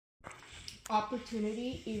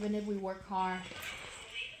Opportunity, even if we work hard.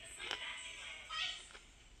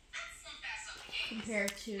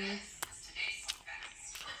 Compared to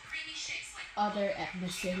other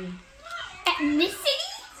ethnicity. Ethnicity?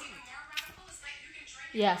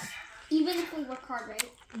 Yes. Even if we work hard,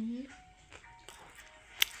 right? Mm-hmm.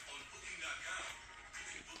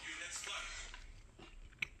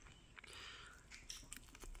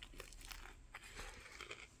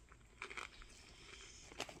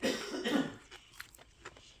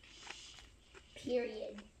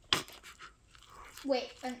 Period.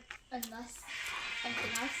 Wait, unless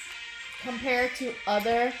anything else? Compared to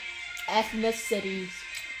other ethnicities.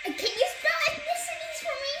 Can you spell ethnicities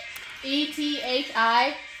for me?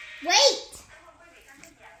 E-T-H-I. Wait!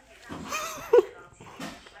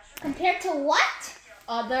 Compared to what?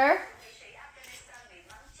 Other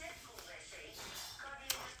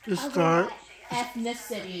To start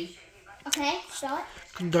ethnicity. Okay, spell it.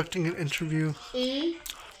 conducting an interview. E-T-H-I.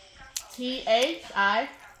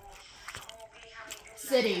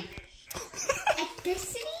 City.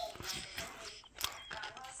 Ethnicity?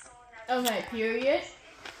 Okay, period.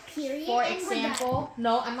 Period. For and we're done. example,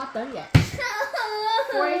 no, I'm not done yet.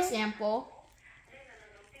 For example,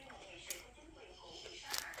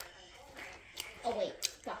 Oh wait,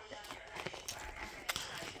 stop.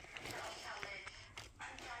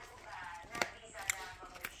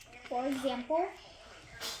 For example,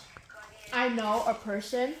 I know a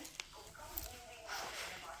person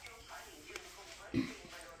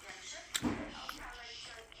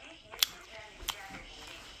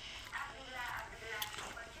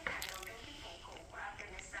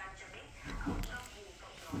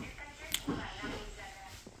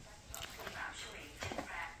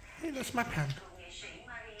Hey, that's my pen.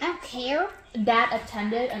 I don't care. that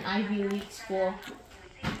attended an Ivy League school.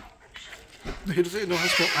 He doesn't even know how to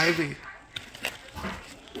spell Ivy.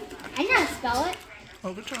 I know how to spell it.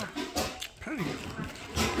 Oh, good job. Proud of you.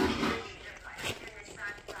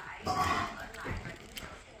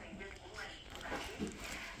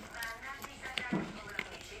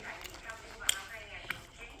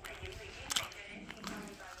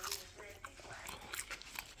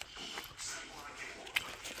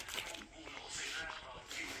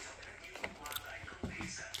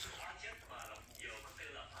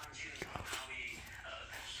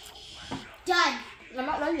 Done. I'm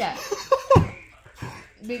not done yet.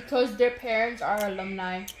 Because their parents are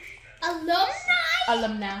alumni. Alumni?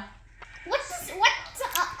 Alumna. What's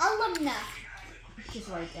alumna? Just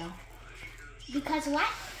write down. Because what?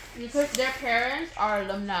 Because their parents are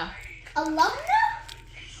alumna. Alumna?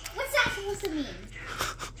 What's that supposed to mean?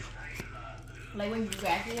 Like when you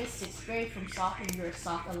graduate 6th grade from Sock and you're a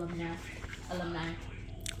Sock alumni.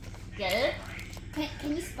 Get it?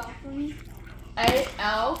 Can you spell for me?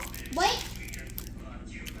 A-L. Wait.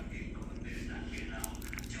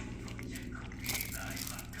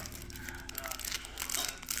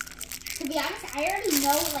 To be honest, I already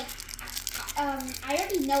know, I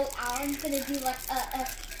already know Alan's gonna do like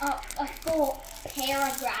a full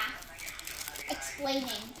paragraph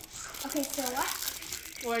explaining. Okay, so what?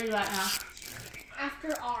 Where are you at now?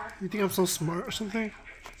 After R. You think I'm so smart or something?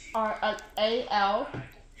 A-L.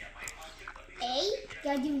 A? Do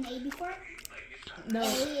I do an A before? No.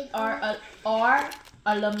 A. R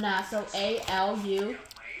alumna. So A-L-U.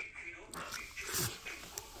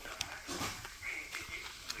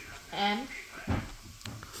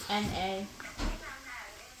 N-A.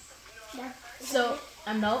 Yeah. So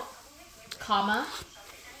no, comma,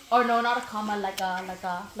 or no, not a comma, like a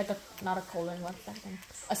not a colon. What's that thing?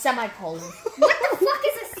 A semicolon. What the fuck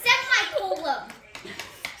is a semicolon?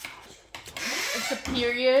 It's a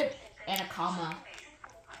period and a comma.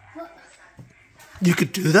 You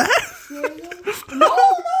could do that? No, No,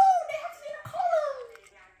 they have to be in a column.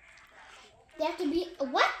 they have to be a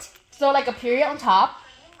what? So like a period on top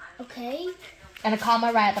Okay. and a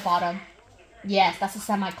comma right at the bottom. Yes, that's a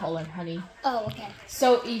semicolon, honey. Oh, okay.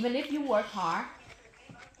 So even if you work hard,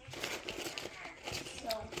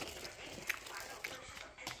 So,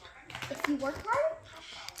 if you work hard,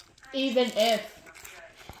 even if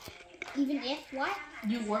what?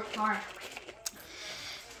 you work hard,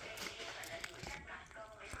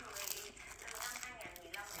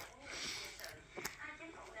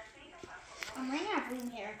 I'm running out of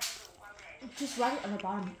room here. just write it on the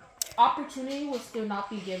bottom. Opportunity will still not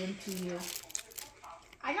be given to you.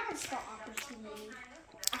 I know how to spell opportunity.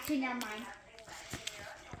 Actually, never mind.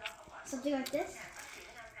 Something like this.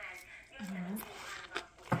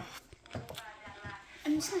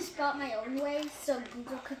 I'm just gonna spell it my own way so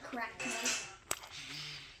Google could correct me.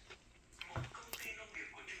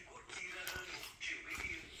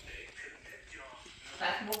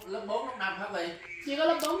 Tại lớp 4 lớp 5 hả Vy? Chỉ có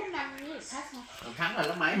lớp 4 lớp 5 với lịch khác thôi. Còn Thắng là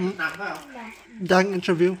lớp mấy? Lớp 5 phải không? Đang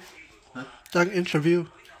interview. Hả? Đang interview.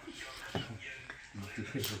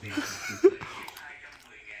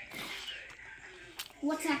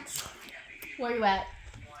 What's next? Where you at?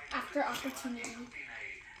 After opportunity.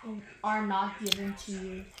 Are not given to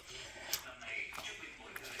you.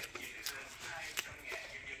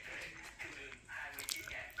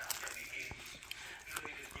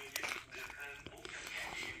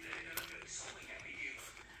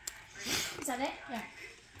 Is that it? Yeah.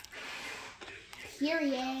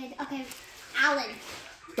 Period. Okay. Alan.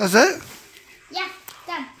 That's it? Yeah.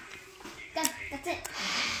 Done. Done. That's it.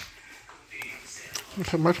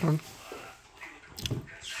 Okay, my turn.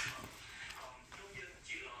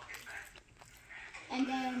 And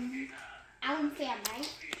then Alan Fan, right?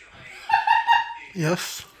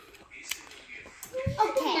 Yes. My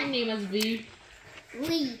Okay. name is V.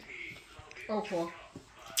 Lee. Oh, cool.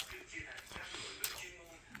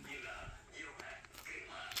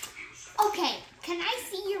 Okay. Can I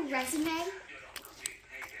see your resume?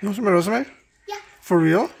 You want to see my resume? Yeah. For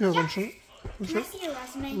real? Yeah, Yeah. let me Can I see your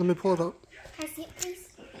resume? let me pull it up. Can I see it, please?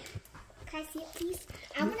 Can I see it, please?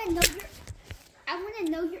 I want to know your. I want to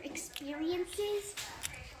know your experiences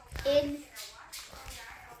in.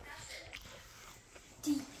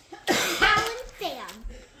 Alan Pham,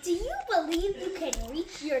 do you believe you can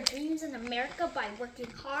reach your dreams in America by working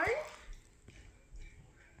hard?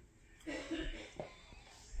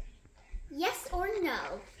 Yes or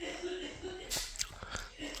no?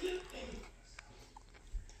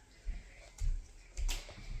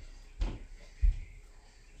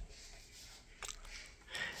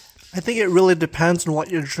 I think it really depends on what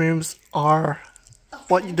your dreams are,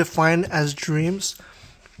 what you define as dreams.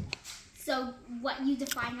 So, what you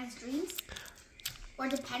define as dreams? Or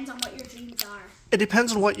depends on what your dreams are? It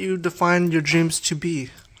depends on what you define your dreams to be.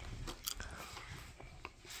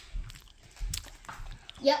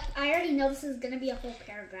 Yep, I already know this is going to be a whole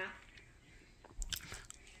paragraph.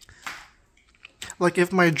 Like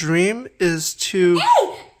if my dream is to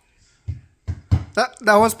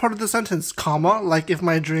that was part of the sentence, comma, like if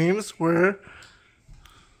my dreams were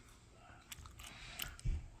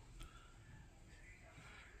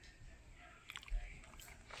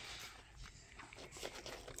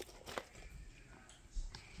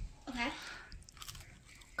Okay.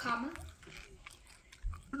 Comma.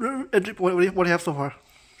 what do you have so far?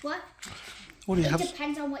 What? What do you It have?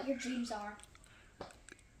 depends on what your dreams are.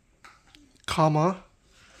 Comma.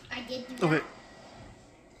 I did do that. Okay.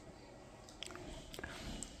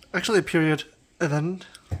 Actually, a period, and then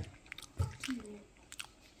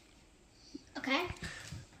Okay.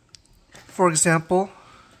 for example,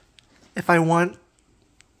 if I want,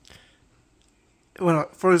 well,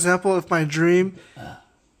 for example, if my dream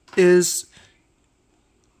is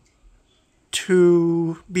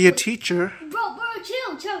to be a teacher, Bro,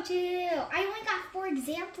 chill. I only got for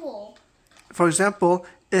example. for example,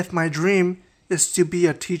 if my dream is to be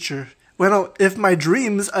a teacher, well, no, if my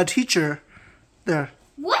dream's a teacher, there.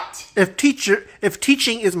 What? If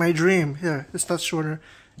teaching is my dream, here, this that's shorter.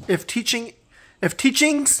 If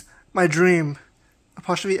teaching's my dream,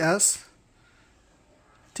 apostrophe S.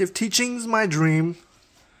 If teaching's my dream,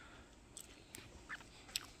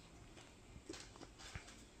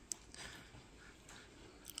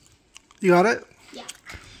 you got it? Yeah.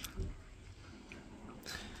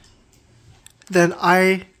 Then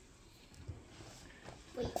I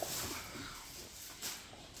Wait.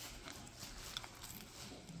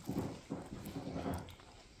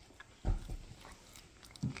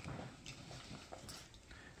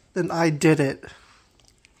 did it.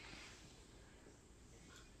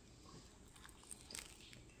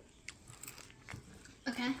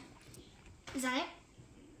 Okay. Is that it?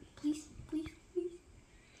 Please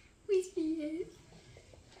be it.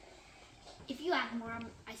 If you add more,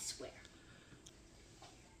 I swear.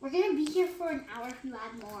 We're gonna be here for an hour if you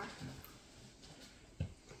add more.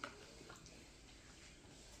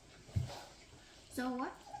 So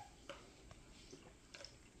what?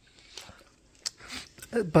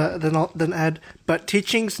 But then add, but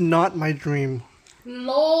teaching's not my dream.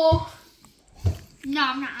 Lol. No,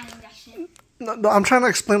 I'm not adding that shit. No, I'm trying to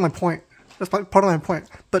explain my point. That's part of my point.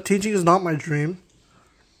 But teaching is not my dream.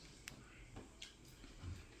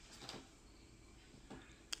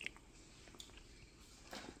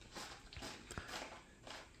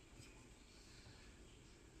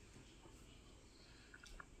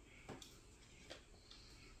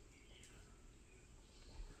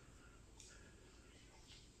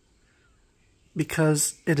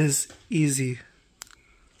 Because it is easy.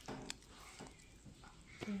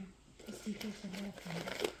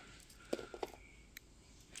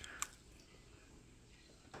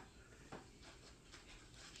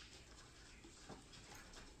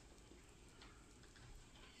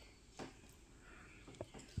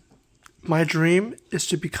 My dream is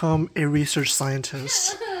to become a research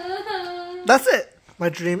scientist. That's it. My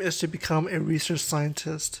dream is to become a research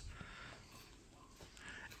scientist.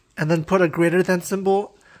 And then put a greater than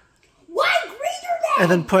symbol. Why greater than? And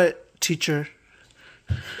then put teacher.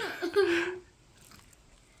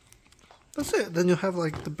 That's it. Then you'll have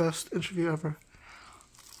like the best interview ever.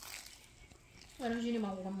 Why don't you need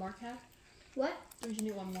one more, Kat? What? Don't you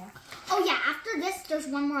need one more? Oh yeah, after this, there's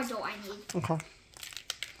one more door I need. Okay.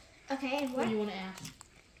 Okay, and What what? do you want to ask?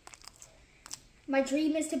 My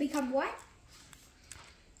dream is to become what?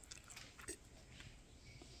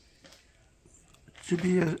 To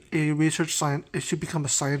be a research scientist, it should become a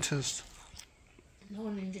scientist. No,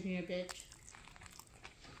 an engineer, bitch.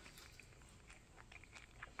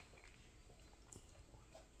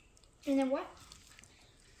 And then what?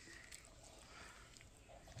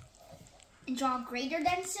 And draw a greater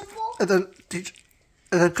than symbol? And then teach.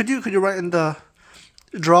 And then could you write in the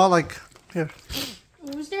draw like here?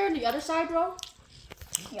 Was there on the other side, bro?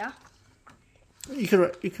 Yeah. You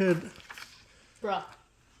could Bruh.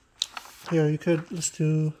 here. You could let's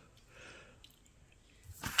do.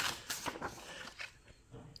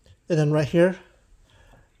 And then right here.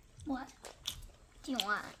 What do you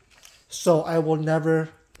want? So I will never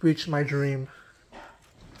reach my dream.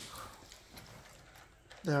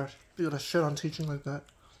 There, you gotta shit on teaching like that.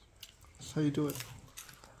 That's how you do it.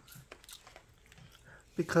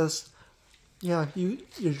 Because, yeah,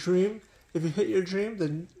 your dream. If you hit your dream,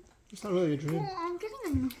 then it's not really a dream. Oh, I'm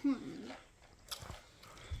getting annoyed.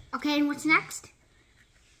 Okay, and what's next?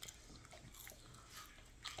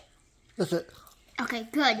 That's it. Okay,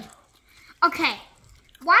 good. Okay,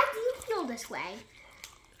 why do you feel this way?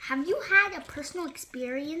 Have you had a personal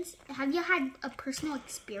experience? Have you had a personal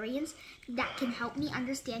experience that can help me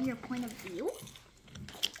understand your point of view?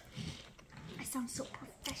 I sound so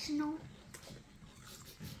professional.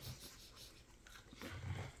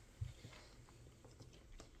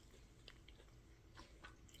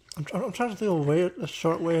 I'm trying to think of a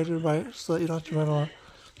short way to write so that you don't have to write a lot.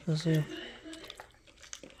 Let's see.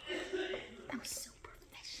 I'm so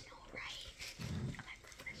professional, right? Am I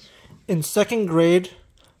professional? In second grade,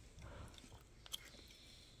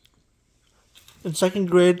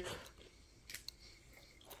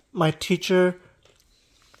 my teacher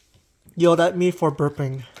yelled at me for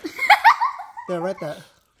burping. Yeah, write that.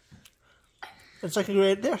 In second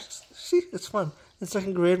grade, there, see, it's fun. In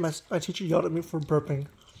second grade, my teacher yelled at me for burping.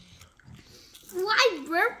 Why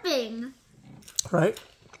burping? Right?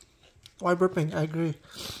 Why burping? I agree.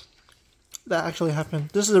 That actually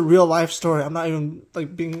happened. This is a real life story. I'm not even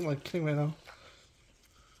like being like kidding right now.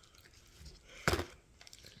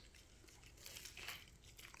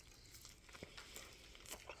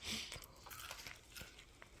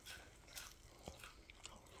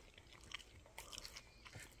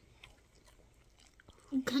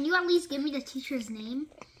 Can you at least give me the teacher's name?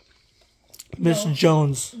 Miss No.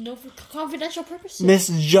 Jones. No, for confidential purposes. Miss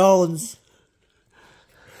Jones.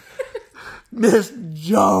 Miss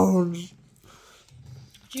Jones.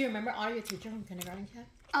 Do you remember all your teachers from kindergarten, Kat?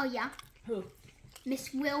 Oh yeah. Who? Miss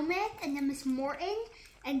Wilmeth, and then Miss Morton,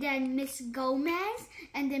 and then Miss Gomez,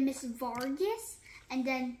 and then Miss Vargas, and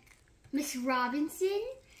then Miss Robinson,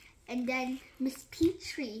 and then Miss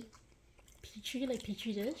Petrie. Petrie, like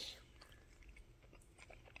Petri dish?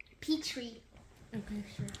 Petrie. Okay,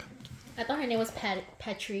 sure. I thought her name was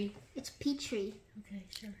Petrie. It's Petrie. Okay,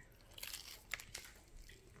 sure.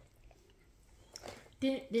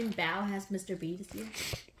 Didn't Bao has Mr. B this year?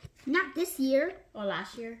 Not this year. Or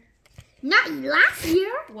last year? Not last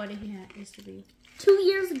year. What did he have Mr. B? 2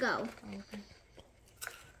 years ago. Oh, okay.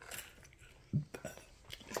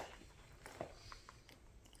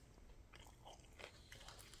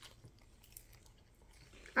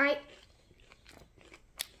 All right.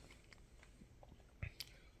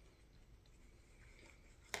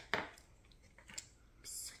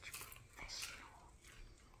 Such a professional.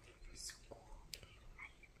 So cool.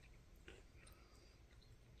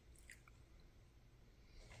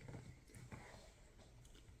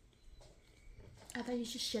 I thought you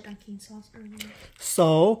should shit on King Sauce earlier.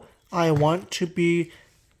 So I want to be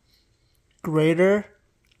greater.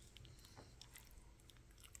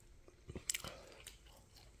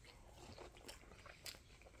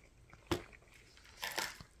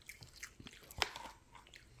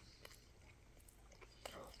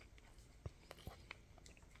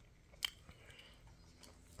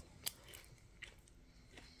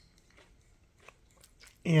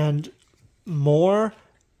 And more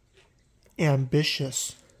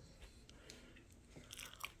ambitious.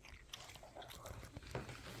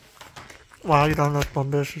 Wow, you don't look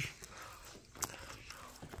ambitious.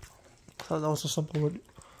 Thought that was a simple word.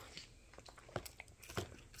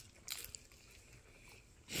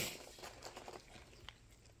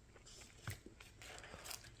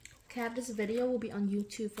 Cap, this video will be on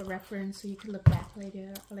YouTube for reference, so you can look back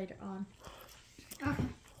later on. Okay.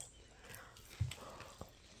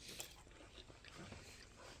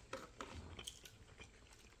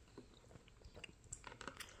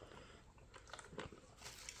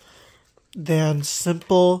 Than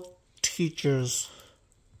simple teachers.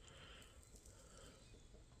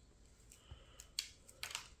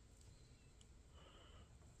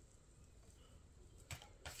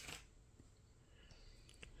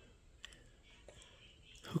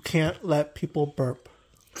 Who can't let people burp.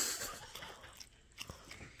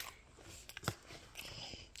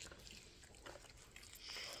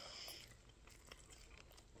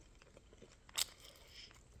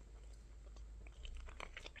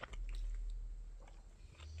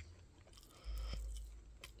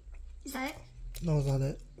 Is that it? No, it's not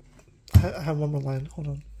it. I have one more line. Hold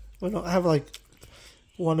on. Wait, no, I have like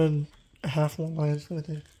 1.5 more lines, I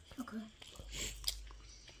think. Okay.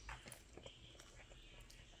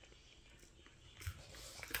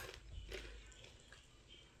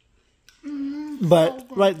 But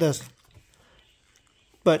write this.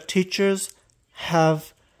 But teachers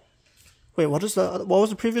have. Wait, what was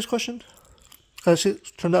the previous question? Can I see?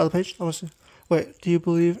 Turn the other page. I want to see. Wait, do you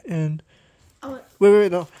believe in? Oh,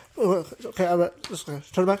 Wait, no. Wait, okay, I read this. Okay,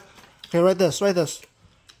 turn back. Okay, write this.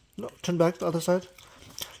 No, turn back to the other side.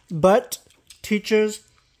 But teachers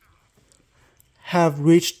have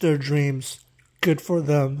reached their dreams. Good for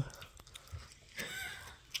them.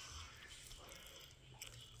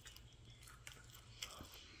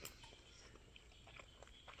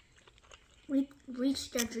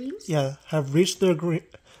 reach their dreams? Yeah, have reached their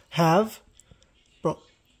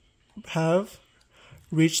have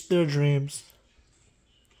reached their dreams.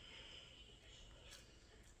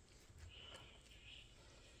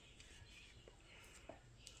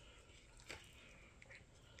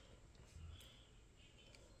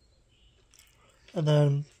 And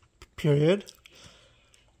then period.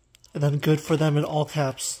 And then good for them in all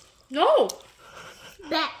caps. No!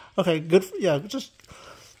 Bet. Okay, good for, yeah, just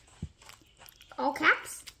All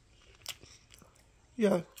caps?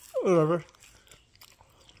 yeah, whatever.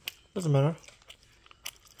 Doesn't matter.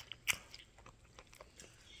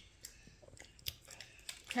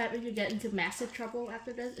 Cap, if you get into massive trouble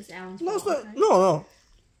after this, it's Alan's No, it's fault. not. Right? No.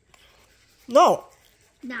 No.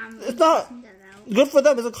 Nah, I'm It's not. crossing that out. Good for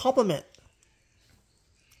them is a compliment.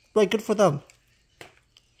 Like, good for them.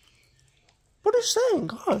 What are you saying?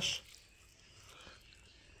 Gosh.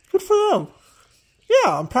 Good for them.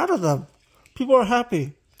 Yeah, I'm proud of them. People are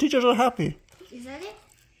happy. Teachers are happy. Is that it?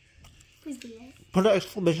 Please be it. Put an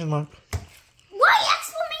exclamation mark. Why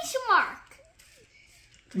exclamation mark?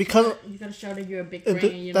 Because You gotta show that you're a big brain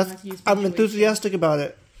and you don't have to use I'm punctuation. enthusiastic about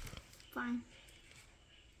it. Fine.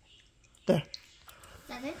 There. Is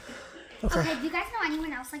that it? Okay. Okay, do you guys know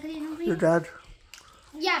anyone else like an Your interview? dad.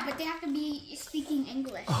 Yeah, but they have to be speaking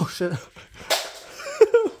English. Oh, shit.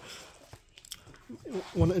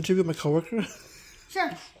 Want to interview my coworker? Sure.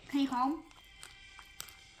 Can you call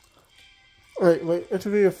him? Wait.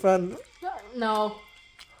 Interview your friend. No.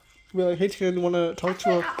 Be like, hey, Tian, want to talk to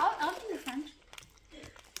Actually, her? I'll do your friend.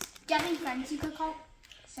 Do you have any friends you could call?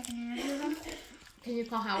 So I can interview them? Can you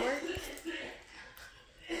call Howard?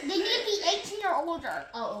 They need to be 18 or older.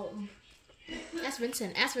 Oh. Ask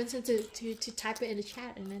Vincent. Ask Vincent to type it in the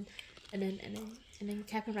chat and then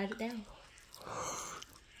Cap can write it down.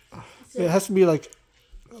 It has to be like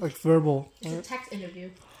verbal. It's a Right? text interview.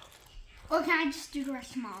 Or can I just do the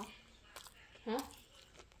rest tomorrow? Huh?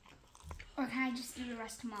 Or can I just do the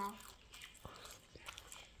rest tomorrow?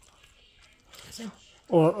 So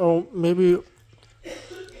Or maybe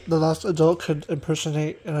the last adult could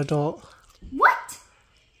impersonate an adult. What?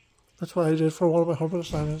 That's what I did for one of my homework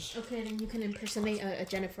assignments. okay, then you can impersonate a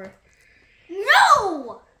Jennifer.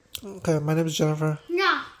 No! Okay, my name is Jennifer.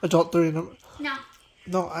 No. Adult 3. No.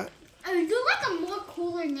 No, I Do like a more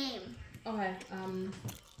cooler name. Okay.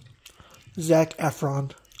 Zac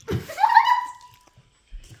Efron.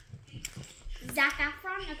 Zac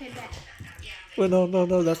Efron? Okay, bet. Wait,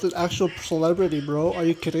 no. That's an actual celebrity, bro. Are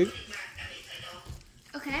you kidding?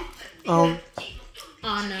 Okay.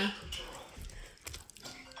 Anna.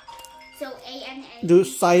 So A-N-A. Do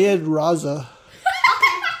Syed Raza.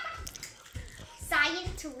 Okay. Syed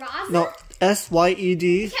Taraza? No,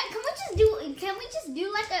 SYED. Can we just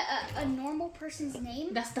do like a normal person's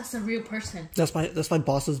name? That's a real person. That's my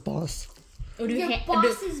boss's boss. Or do Your Han-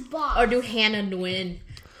 boss's boss. or do Hannah Nguyen.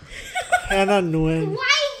 Hannah Nguyen.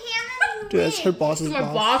 Why Hannah? Dude, that's her Nguyen? boss's It's my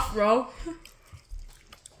boss. boss, bro.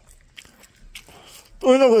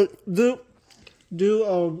 Oh no, wait.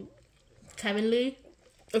 Do Kevin Lee.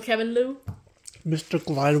 Or Kevin Lou. Mr.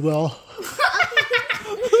 Glidewell.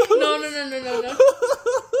 No, No.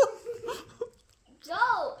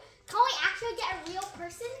 Go. Can we actually get a real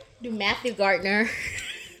person? Do Matthew Gardner.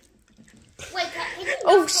 Wait, can you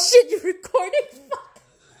Oh not go- shit, you're recording? Fuck.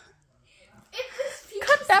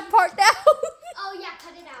 Cut that part down. Oh yeah,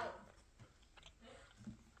 cut it out.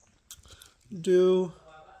 Do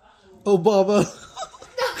Obama.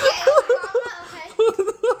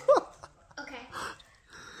 Okay. Okay.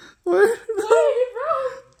 What?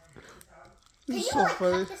 Can you so like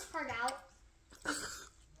funny. cut this part out?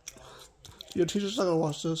 Your teacher's not gonna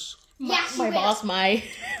watch this. Yeah, she My will. boss might.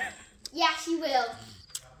 Yeah, she will.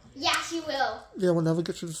 Yeah, she will. Yeah, we'll never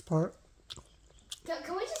get to this part.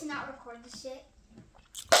 Can we just not record this shit?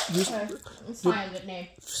 Use It's fine, good name.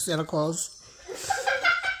 Santa Claus. Can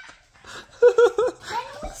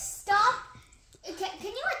we stop? Can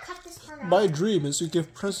you like cut this part out? My dream is to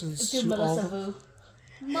give presents Do to Melissa all. Vu.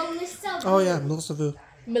 Melissa. Oh yeah, Melissa Vu.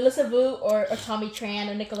 Melissa Vu or Tommy Tran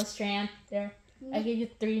or Nicholas Tran. There. I gave you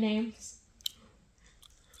 3 names.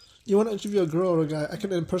 You want to interview a girl or a guy? I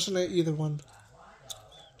can impersonate either one.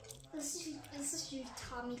 This is you,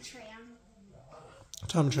 Tommy Tran.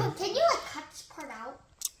 Tom Tran. But can you like cut this part out?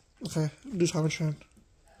 Okay, do Tom Tran.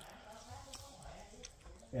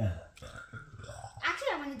 Actually,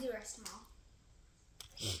 I want to do the rest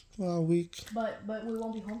tomorrow. Week. But we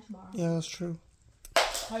won't be home tomorrow. Yeah, that's true.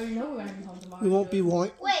 How do you know we're gonna be home tomorrow? We won't be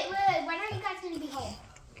willing. Wait. When are you guys gonna be home?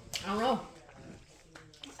 I don't know.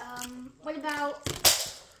 What about?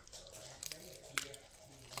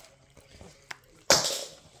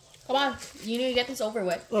 Come on, you need to get this over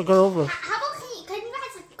with. Oh, go over. How about can you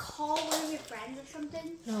guys like call one of your friends or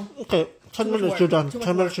something? No. Okay, 10 Too much minutes, work. you're done. Too much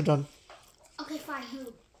 10 minutes, work. you're done. Okay, fine.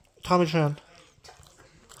 Who? Tommy Tran.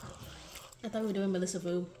 I thought we were doing Melissa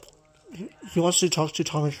Vu. He wants to talk to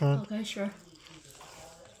Tommy Tran. Okay, sure.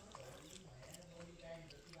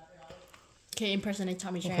 Okay, impersonate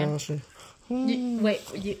Tommy Okay, Tran. let's see. Wait,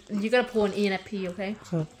 you gotta pull an E and a P, okay?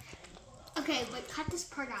 Okay, but cut this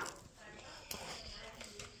part out.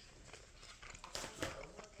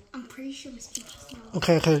 I'm pretty sure Miss Peach is no.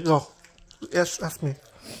 Okay, go. Yes, ask me.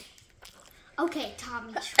 Okay,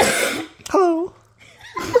 Tommy Tran. Hello.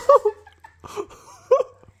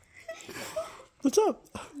 What's up?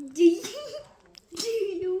 do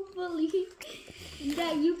you believe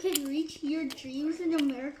that you can reach your dreams in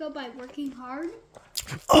America by working hard?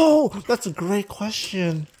 Oh, that's a great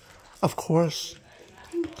question. Of course.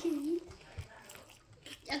 Okay.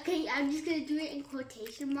 Okay, I'm just gonna do it in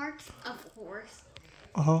quotation marks. Of course.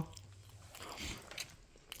 Uh-huh.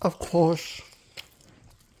 Of course.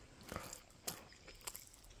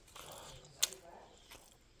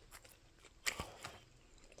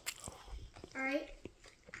 Alright.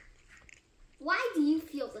 Why do you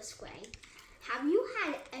feel this way? Have you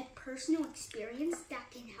had a personal experience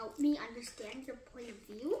that can help me understand your point of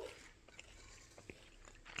view?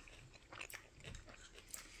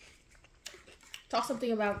 Talk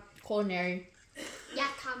something about culinary. Yeah,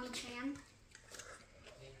 Tommy Tran.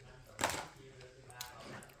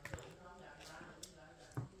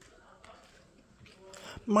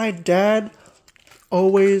 My dad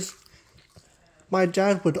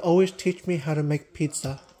would always teach me how to make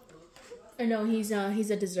pizza. No, he's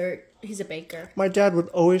a dessert. He's a baker. My dad would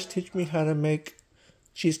always teach me how to make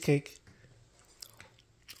cheesecake.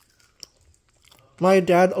 My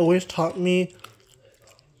dad always taught me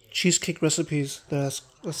cheesecake recipes. That's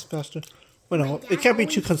faster. Well, no, dad it can't be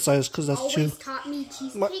too always- concise because that's too. Always taught me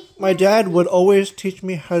cheesecake. My dad would always teach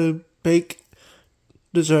me how to bake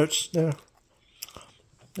desserts. There.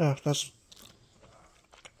 Yeah, that's.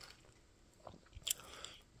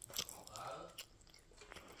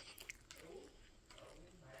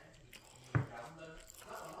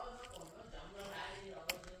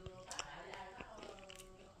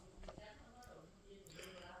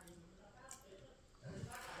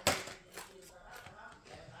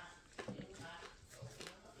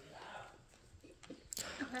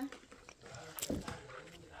 Okay.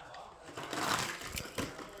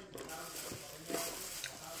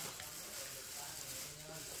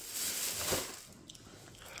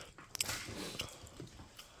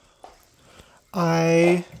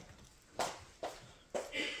 I.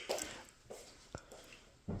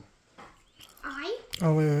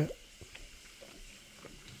 Oh, wait.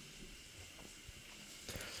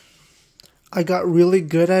 I got really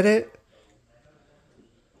good at it.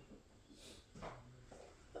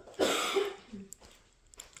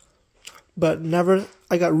 But never.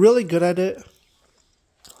 I got really good at it.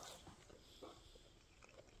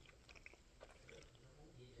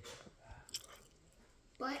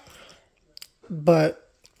 But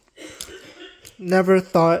never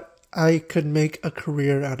thought I could make a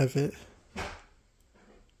career out of it.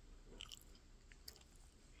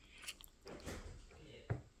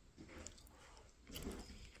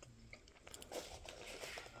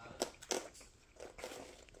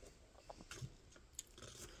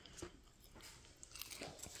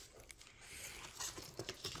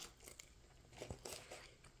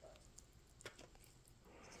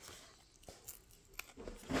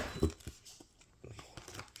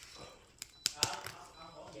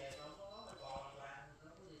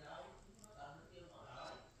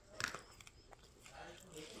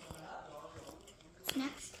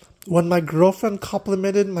 When my girlfriend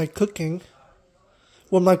complimented my cooking,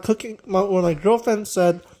 when my girlfriend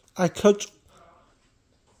said I cooked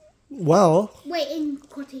well. Wait, in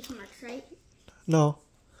quotation marks, right? No.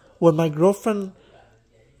 When my girlfriend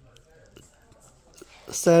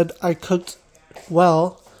said I cooked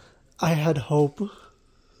well, I had hope.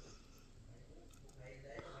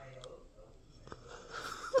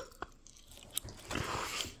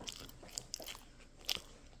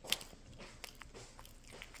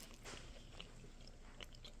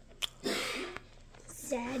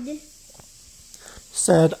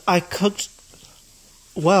 Said I cooked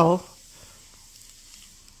well,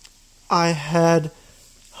 I had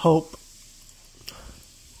hope.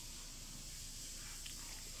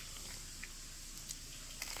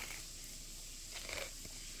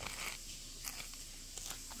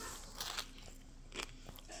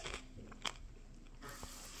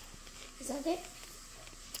 Is that it?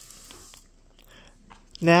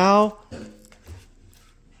 Now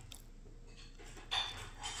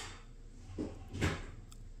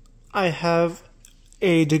I have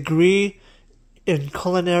a degree in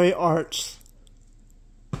culinary arts.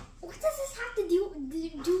 What does this have to do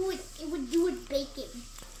with baking?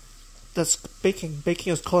 That's baking.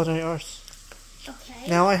 Baking is culinary arts. Okay.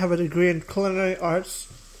 Now I have a degree in culinary arts.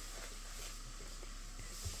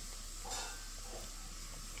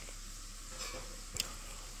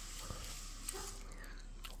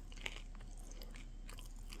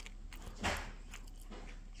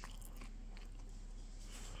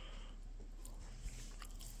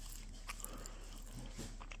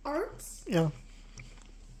 Arts? Yeah.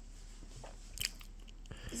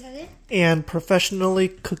 Is that it? And professionally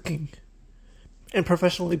cooking. And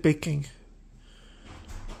professionally baking.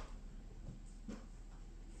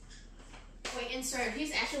 Wait, insert.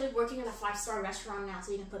 He's actually working at a 5-star restaurant now,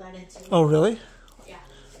 so you can put that in too. Oh, really? Yeah.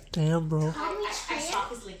 Damn, bro. Tommy I Tran? stalk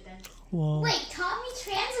his LinkedIn. Whoa. Wait, Tommy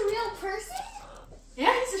Tran's a real person?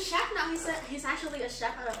 Yeah, he's a chef now. He's actually a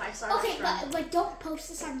chef at a 5-star Okay, restaurant. but don't post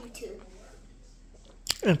this on YouTube.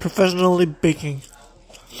 And professionally baking.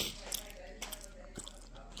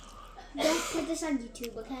 Don't put this on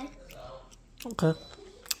YouTube, okay? Okay.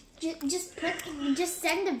 Just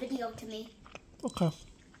send the video to me. Okay.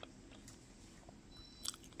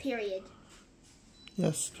 Period.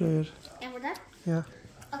 Yes, period. And we're done? Yeah.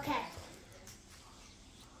 Okay.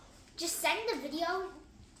 Just send the video.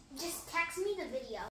 Just text me the video.